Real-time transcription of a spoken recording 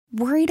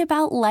Worried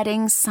about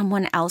letting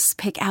someone else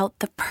pick out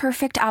the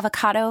perfect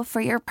avocado for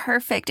your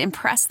perfect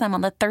impress them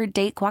on the third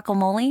date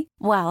guacamole?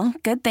 Well,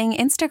 good thing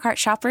Instacart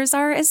shoppers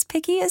are as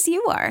picky as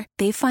you are.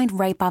 They find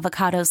ripe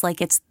avocados like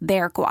it's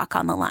their guac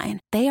on the line.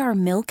 They are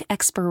milk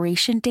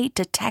expiration date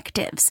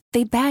detectives.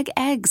 They bag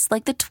eggs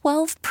like the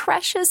 12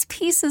 precious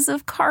pieces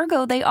of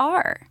cargo they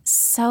are.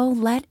 So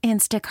let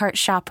Instacart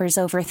shoppers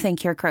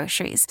overthink your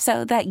groceries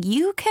so that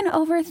you can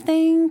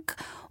overthink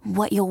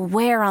what you'll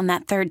wear on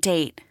that third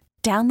date.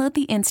 Download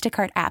the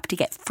Instacart app to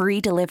get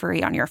free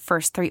delivery on your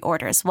first 3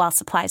 orders while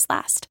supplies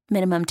last.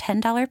 Minimum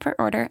 $10 per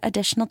order.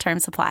 Additional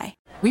terms apply.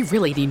 We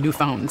really need new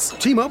phones.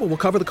 T-Mobile will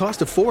cover the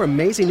cost of 4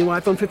 amazing new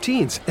iPhone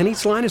 15s, and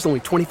each line is only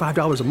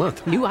 $25 a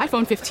month. New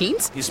iPhone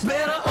 15s? It's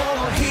better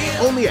over here.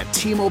 Only at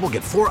T-Mobile,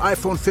 get 4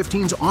 iPhone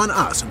 15s on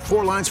us and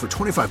 4 lines for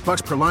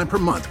 $25 per line per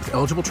month with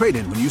eligible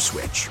trade-in when you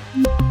switch.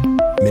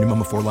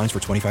 Minimum of 4 lines for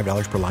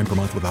 $25 per line per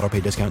month with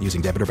autopay discount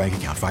using debit or bank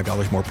account.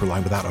 $5 more per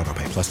line without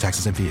autopay, plus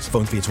taxes and fees.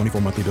 Phone fee at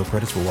 24 monthly bill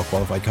credits for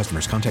well-qualified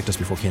customers. Contact us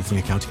before canceling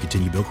account to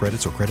continue bill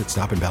credits or credit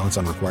stop and balance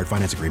on required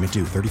finance agreement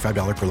due.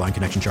 $35 per line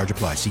connection charge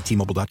applies. See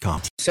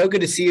T-Mobile.com. So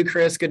good to see you,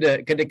 Chris. Good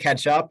to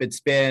catch up. It's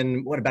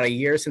been, about a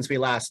year since we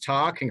last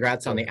talked.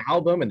 Congrats on the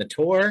album and the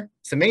tour.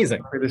 It's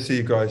amazing. Good to see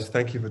you guys.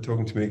 Thank you for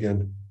talking to me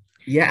again.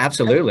 Yeah,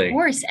 absolutely. Of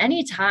course,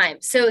 anytime.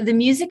 So the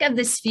Music of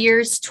the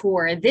Spheres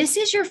tour, this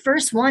is your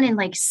first one in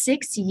like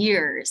 6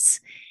 years.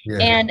 Yeah.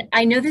 And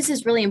I know this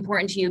is really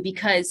important to you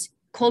because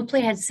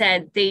Coldplay had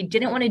said they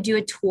didn't want to do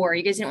a tour.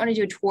 You guys didn't want to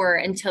do a tour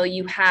until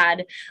you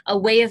had a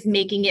way of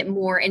making it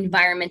more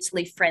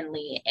environmentally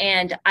friendly.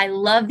 And I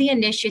love the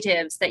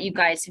initiatives that you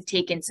guys have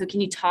taken. So can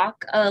you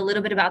talk a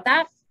little bit about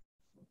that?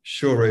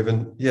 Sure,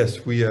 Raven.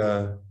 Yes,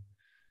 when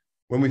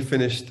we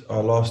finished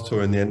our last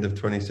tour in the end of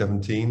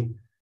 2017,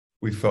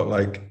 we felt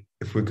like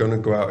if we're going to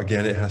go out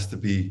again, it has to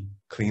be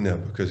cleaner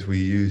because we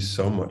use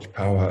so much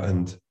power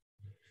and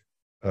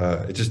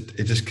it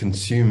just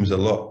consumes a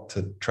lot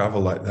to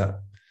travel like that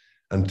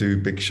and do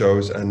big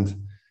shows.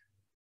 And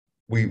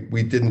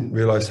we didn't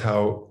realize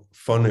how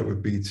fun it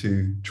would be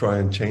to try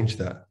and change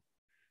that.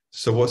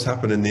 So what's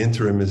happened in the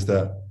interim is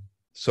that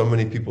so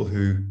many people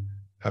who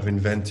have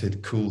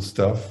invented cool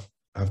stuff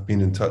have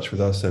been in touch with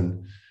us.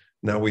 And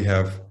now we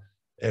have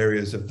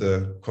areas of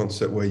the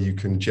concert where you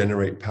can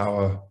generate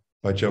power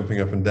by jumping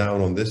up and down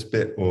on this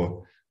bit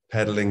or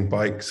pedaling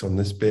bikes on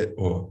this bit,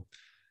 or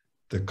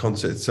the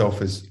concert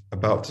itself is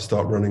about to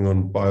start running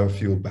on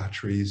biofuel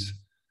batteries.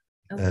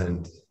 Okay.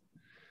 And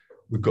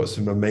we've got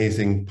some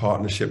amazing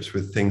partnerships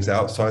with things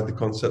outside the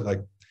concert,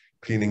 like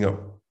cleaning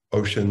up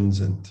oceans.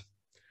 And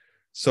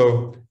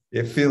so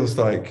it feels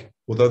like,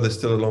 although there's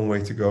still a long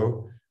way to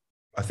go,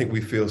 I think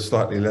we feel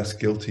slightly less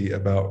guilty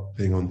about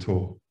being on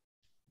tour.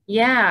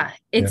 Yeah,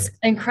 it's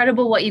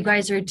incredible what you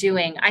guys are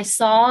doing. I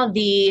saw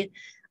the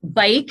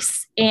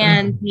bikes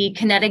and the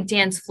kinetic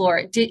dance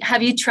floor.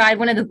 Have you tried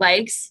one of the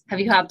bikes? Have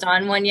you hopped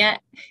on one yet?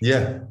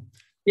 Yeah.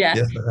 Yes,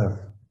 I have.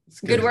 It's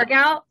good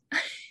workout?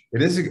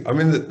 It is. I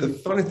mean, the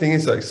funny thing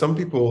is, like, some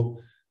people,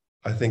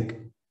 I think,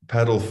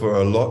 paddle for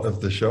a lot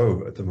of the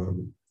show at the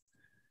moment.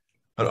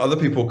 And other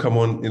people come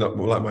on,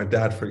 like my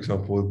dad, for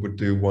example, would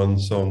do one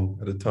song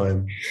at a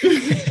time.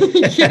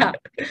 Yeah.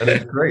 And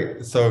it's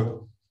great.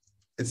 So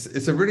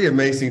it's a really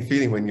amazing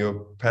feeling when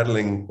you're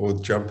paddling or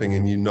jumping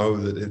and you know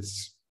that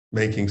it's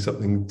making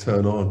something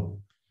turn on.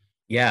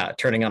 Yeah,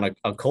 turning on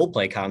a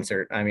Coldplay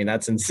concert. I mean,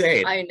 that's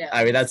insane. I know.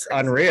 I mean, that's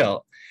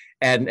unreal.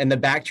 And the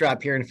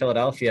backdrop here in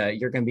Philadelphia,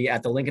 you're going to be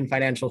at the Lincoln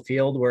Financial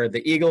Field where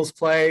the Eagles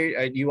play.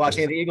 Are you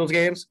watching any of the Eagles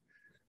games?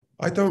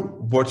 I don't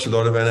watch a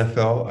lot of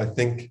NFL. I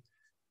think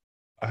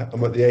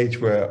I'm at the age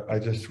where I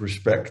just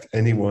respect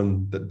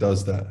anyone that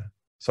does that.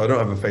 So I don't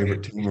have a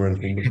favorite team or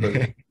anything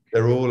because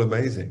they're all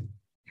amazing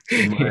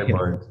in my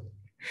mind.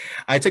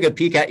 I took a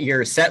peek at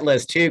your set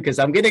list too, because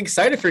I'm getting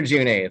excited for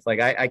June 8th. Like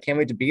I can't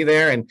wait to be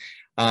there. And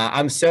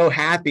I'm so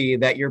happy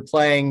that you're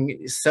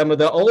playing some of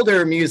the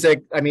older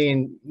music. I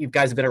mean, you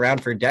guys have been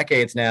around for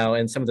decades now,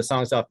 and some of the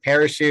songs off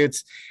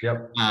Parachutes.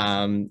 Yep.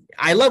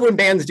 I love when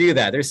bands do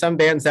that. There's some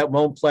bands that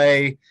won't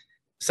play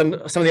some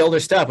of the older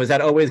stuff. Was that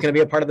always going to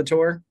be a part of the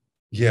tour?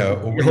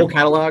 Yeah. Your whole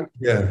catalog?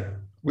 Yeah.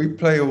 We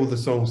play all the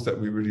songs that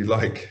we really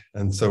like.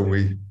 And so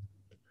I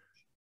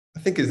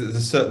think there's a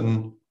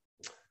certain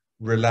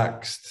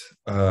relaxed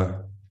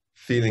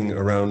feeling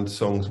around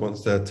songs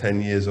once they're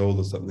 10 years old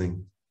or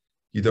something.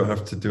 You don't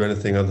have to do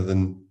anything other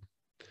than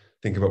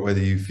think about whether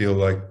you feel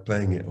like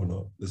playing it or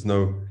not.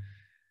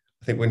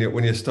 I think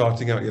when you're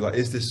starting out, you're like,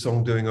 is this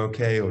song doing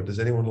okay? Or does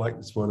anyone like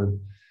this one?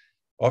 And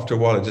after a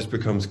while, it just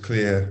becomes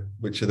clear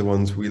which are the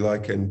ones we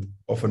like. And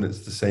often it's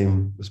the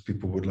same as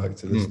people would like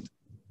to listen to.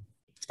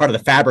 It's part of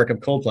the fabric of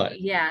Coldplay.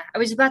 Yeah. I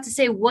was about to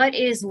say, what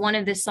is one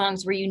of the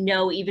songs where,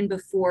 even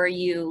before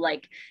you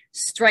like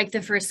strike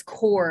the first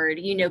chord,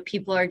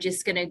 people are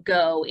just going to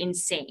go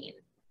insane?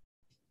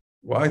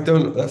 Well,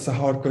 that's a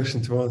hard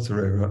question to answer,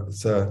 Ray.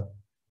 It's, I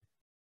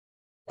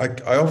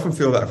often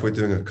feel that if we're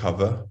doing a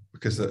cover,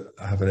 because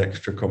I have an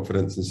extra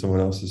confidence in someone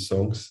else's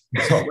songs.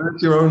 It's hard. When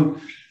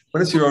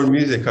it's your own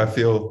music, I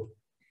feel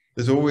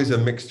there's always a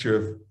mixture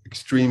of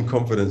extreme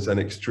confidence and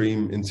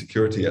extreme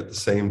insecurity at the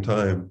same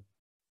time.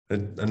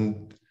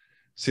 And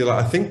see,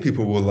 like, I think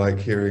people will like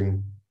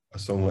hearing a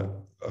song like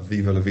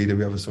Viva La Vida.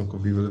 We have a song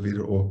called Viva La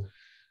Vida, or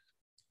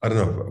I don't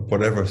know,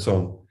 whatever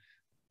song.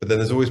 But then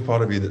there's always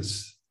part of you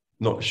that's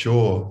not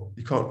sure.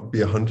 You can't be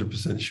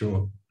 100%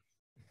 sure.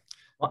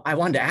 Well, I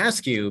wanted to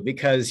ask you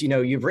because, you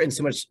know, you've written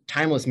so much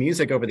timeless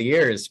music over the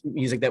years,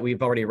 music that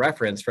we've already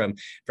referenced, from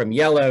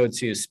Yellow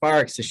to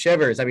Sparks to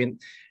Shivers. I mean,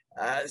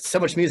 so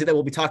much music that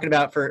we'll be talking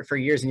about for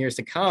years and years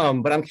to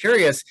come. But I'm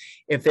curious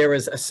if there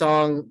was a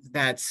song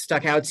that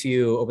stuck out to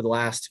you over the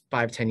last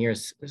 5-10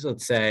 years,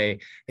 let's say,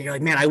 that you're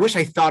like, man, I wish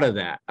I thought of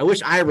that. I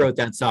wish I wrote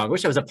that song. I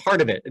wish I was a part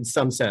of it in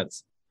some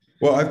sense.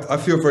 Well, I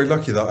feel very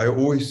lucky that I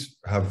always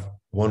have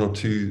one or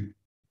two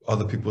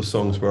other people's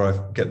songs where I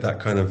get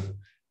that kind of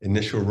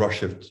initial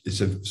rush of,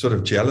 it's a sort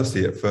of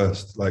jealousy at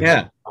first, like,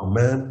 yeah, oh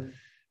man,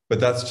 but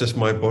that's just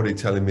my body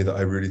telling me that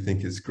I really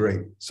think it's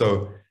great.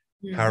 So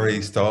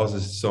Harry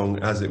Styles' song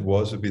As It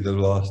Was would be the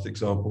last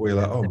example where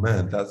you're like, oh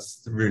man,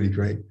 that's really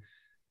great.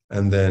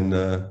 And then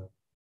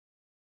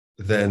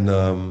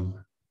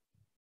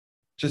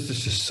just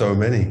there's just so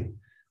many.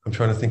 I'm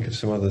trying to think of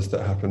some others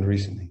that happened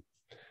recently,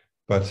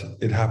 but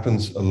it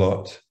happens a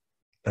lot.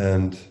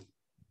 And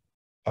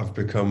I've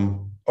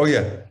become, oh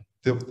yeah,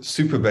 the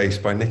Super Bass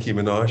by Nicki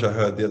Minaj I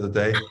heard the other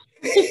day.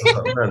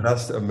 Oh, man,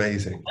 that's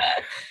amazing.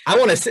 I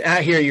want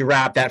to hear you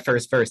rap that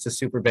first verse to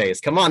Super Bass.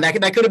 Come on, that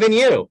could have been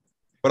you.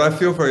 But I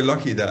feel very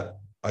lucky that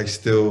I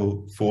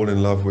still fall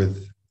in love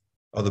with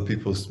other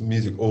people's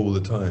music all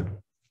the time.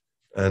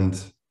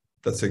 And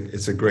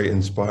it's a great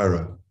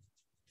inspirer.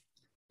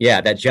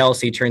 Yeah, that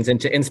jealousy turns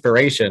into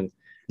inspiration.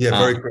 Yeah,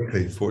 very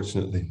quickly,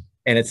 fortunately.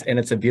 And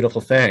it's a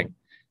beautiful thing.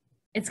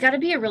 It's got to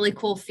be a really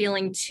cool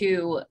feeling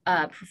to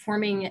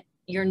performing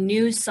your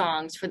new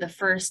songs for the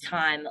first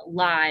time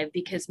live,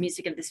 because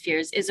Music of the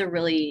Spheres is a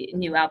really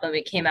new album.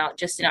 It came out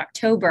just in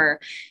October.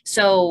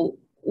 So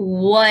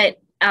what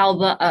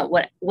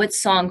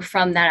song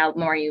from that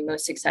album are you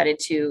most excited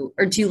to,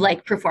 or do you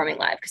like performing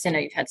live? Because I know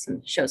you've had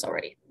some shows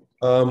already.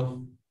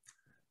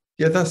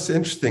 Yeah, that's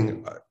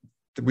interesting.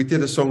 We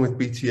did a song with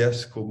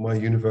BTS called My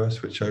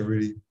Universe, which I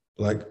really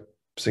like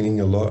singing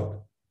a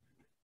lot.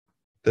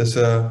 There's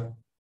a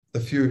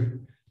few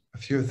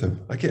of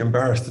them I get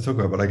embarrassed to talk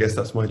about, but I guess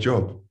that's my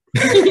job.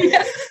 In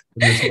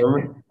this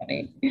moment.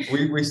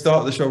 We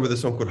start the show with a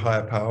song called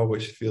Higher Power,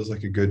 which feels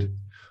like a good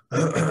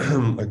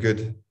a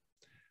good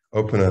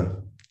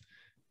opener.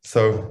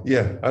 So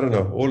yeah, I don't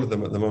know, all of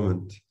them at the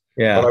moment.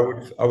 Yeah,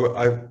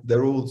 but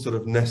they're all sort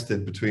of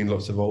nested between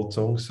lots of old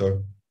songs,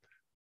 so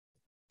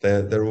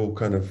they're all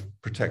kind of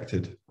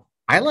protected.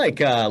 I like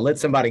Let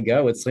Somebody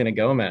Go with Selena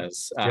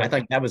Gomez. I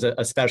think that was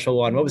a special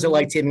one. What was it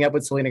like teaming up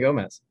with Selena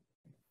Gomez?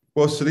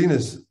 Well,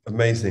 Selena's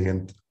amazing,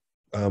 and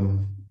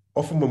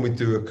often when we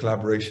do a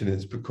collaboration,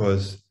 it's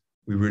because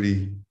we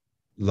really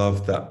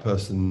love that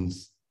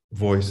person's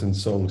voice and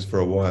songs for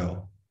a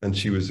while. And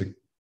she was a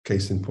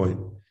case in point,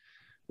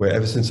 where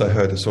ever since I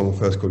heard a song of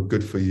hers called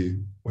Good For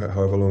You,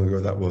 however long ago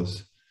that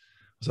was,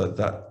 I was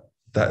like,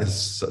 that is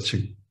such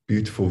a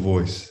beautiful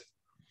voice.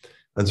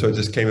 And so it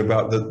just came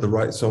about that the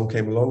right song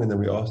came along, and then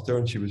we asked her,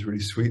 and she was really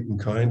sweet and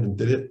kind and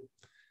did it.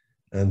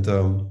 And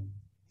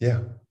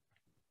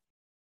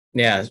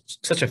Yeah,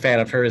 such a fan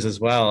of hers as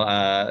well.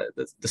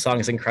 The song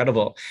is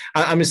incredible.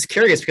 I'm just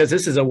curious, because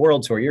this is a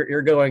world tour.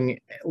 You're going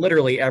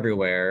literally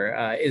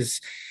everywhere.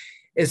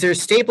 Is there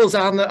staples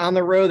on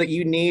the road that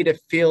you need to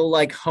feel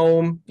like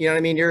home? You know what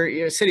I mean?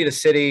 You're city to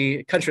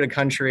city, country to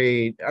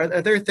country.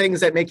 Are there things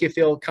that make you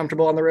feel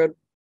comfortable on the road?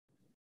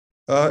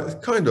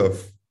 Kind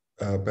of,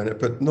 Bennett,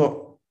 but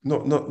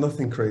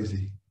nothing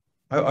crazy.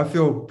 I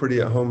feel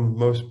pretty at home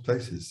most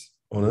places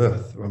on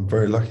earth. I'm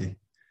very lucky.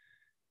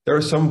 There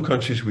are some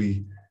countries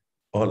we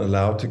aren't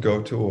allowed to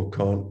go to or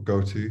can't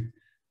go to,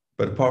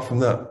 but apart from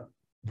that,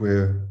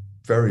 we're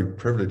very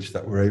privileged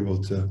that we're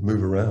able to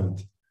move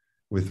around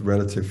with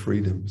relative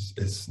freedoms.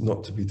 It's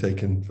not to be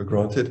taken for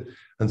granted.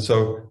 And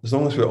so as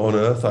long as we're on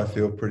earth, I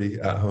feel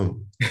pretty at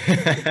home.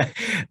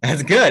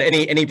 That's good.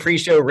 Any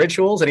pre-show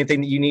rituals,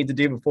 anything that you need to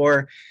do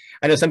before?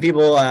 I know some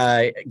people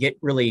get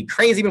really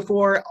crazy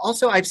before.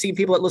 Also, I've seen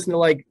people that listen to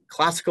like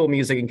classical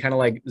music and kind of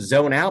like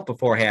zone out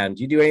beforehand.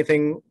 Do you do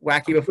anything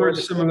wacky before?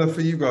 Very similar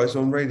for you guys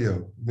on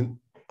radio. I mean,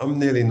 I'm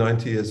nearly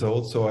 90 years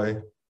old, so I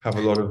have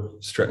a lot of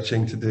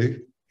stretching to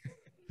do,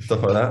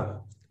 stuff like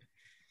that.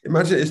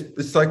 Imagine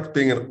it's like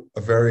being a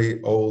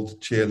very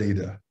old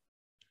cheerleader,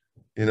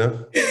 you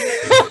know?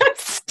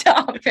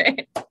 Stop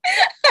it.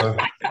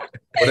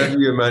 Whatever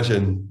you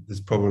imagine is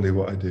probably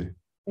what I do.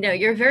 No,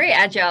 you're very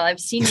agile. I've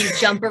seen you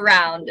jump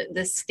around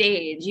the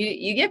stage.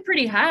 You get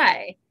pretty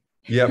high.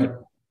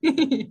 Yep.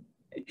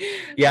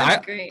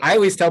 Yeah, I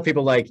always tell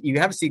people, like, you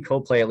have to see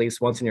Coldplay at least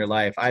once in your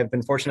life. I've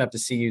been fortunate enough to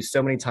see you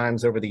so many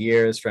times over the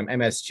years, from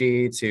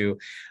MSG to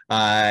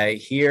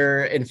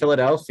here in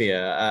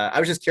Philadelphia. I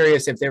was just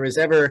curious if there was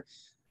ever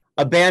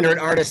a band or an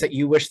artist that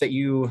you wish that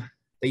you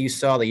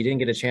saw that you didn't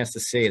get a chance to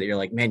see, that you're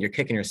like, man, you're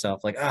kicking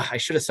yourself, like, I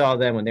should have saw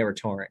them when they were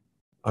touring.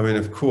 I mean,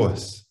 of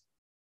course,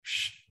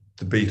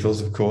 the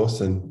Beatles, of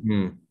course,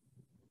 and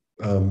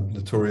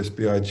Notorious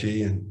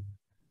B.I.G. and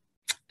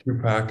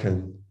Tupac,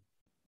 and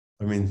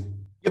I mean,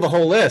 you have a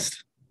whole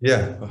list.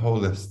 Yeah, a whole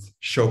list.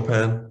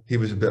 Chopin, he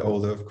was a bit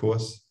older, of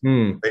course.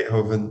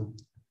 Beethoven,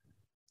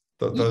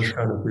 those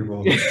kind of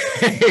people.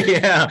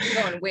 Yeah,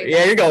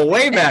 you're going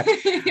way back.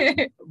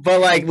 But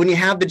like when you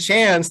have the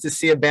chance to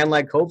see a band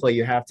like Coldplay,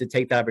 you have to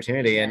take the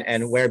opportunity.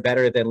 And where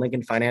better than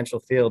Lincoln Financial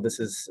Field? This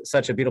is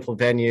such a beautiful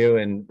venue,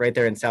 and right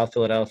there in South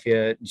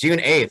Philadelphia, June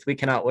 8th. We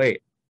cannot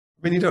wait.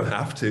 I mean, you don't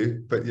have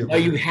to, but you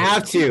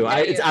have to.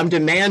 I'm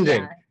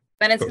demanding. Yeah.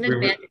 Bennett's going to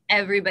demand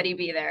everybody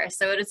be there,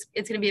 so it's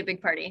going to be a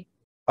big party.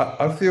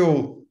 I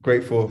feel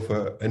grateful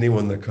for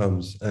anyone that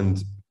comes,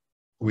 and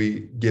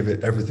we give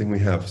it everything we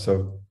have.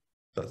 So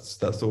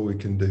that's all we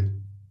can do.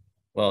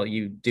 Well,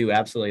 you do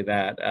absolutely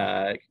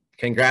that.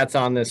 Congrats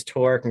on this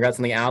tour. Congrats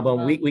on the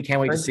album. We can't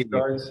wait to see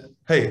you.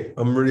 Hey,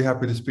 I'm really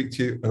happy to speak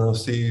to you, and I'll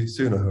see you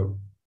soon, I hope.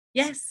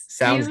 Yes.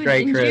 Sounds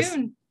great, Chris.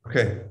 June.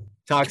 Okay.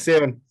 Talk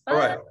soon. All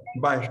right.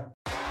 Bye.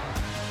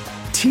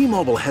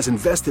 T-Mobile has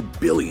invested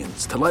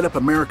billions to light up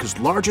America's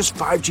largest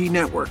 5G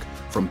network,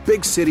 from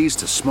big cities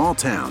to small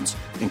towns,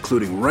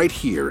 including right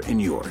here in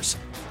yours.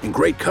 And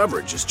great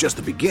coverage is just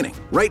the beginning.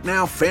 Right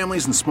now,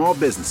 families and small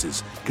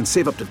businesses can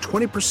save up to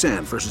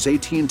 20% versus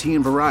AT&T and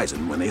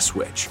Verizon when they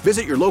switch.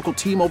 Visit your local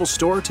T-Mobile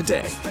store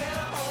today.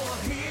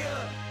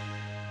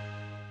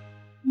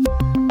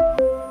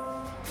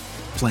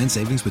 Plan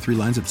savings with 3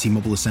 lines of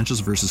T-Mobile Essentials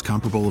versus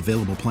comparable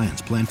available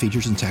plans. Plan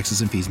features and taxes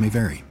and fees may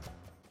vary.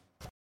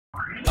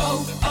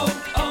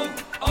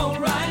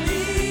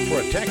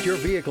 Protect your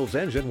vehicle's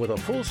engine with a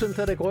full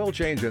synthetic oil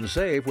change and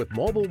save with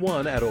Mobil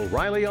 1 at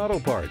O'Reilly Auto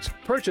Parts.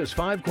 Purchase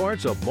 5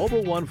 quarts of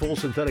Mobil 1 full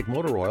synthetic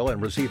motor oil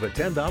and receive a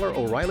 $10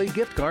 O'Reilly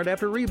gift card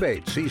after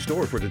rebate. See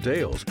store for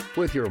details.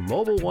 With your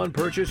Mobil 1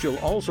 purchase, you'll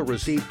also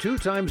receive 2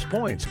 times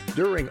points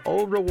during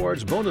O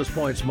Rewards Bonus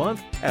Points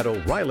Month at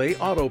O'Reilly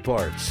Auto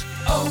Parts.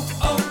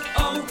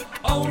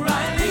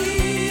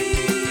 O'Reilly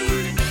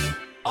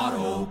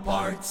Auto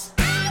Parts.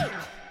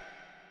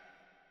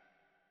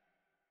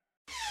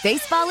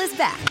 Baseball is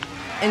back,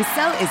 and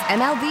so is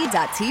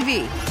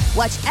MLB.tv.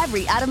 Watch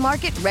every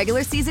out-of-market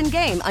regular season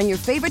game on your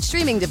favorite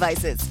streaming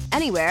devices,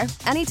 anywhere,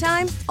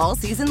 anytime, all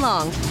season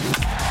long.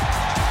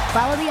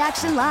 Follow the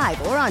action live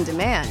or on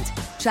demand.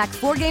 Track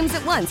 4 games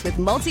at once with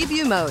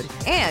multi-view mode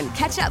and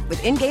catch up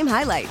with in-game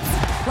highlights.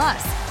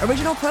 Plus,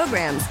 original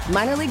programs,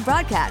 minor league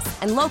broadcasts,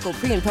 and local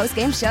pre- and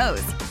post-game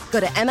shows.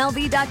 Go to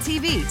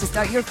MLB.tv to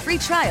start your free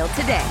trial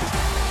today.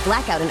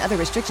 Blackout and other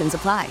restrictions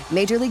apply.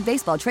 Major League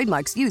Baseball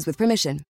trademarks used with permission.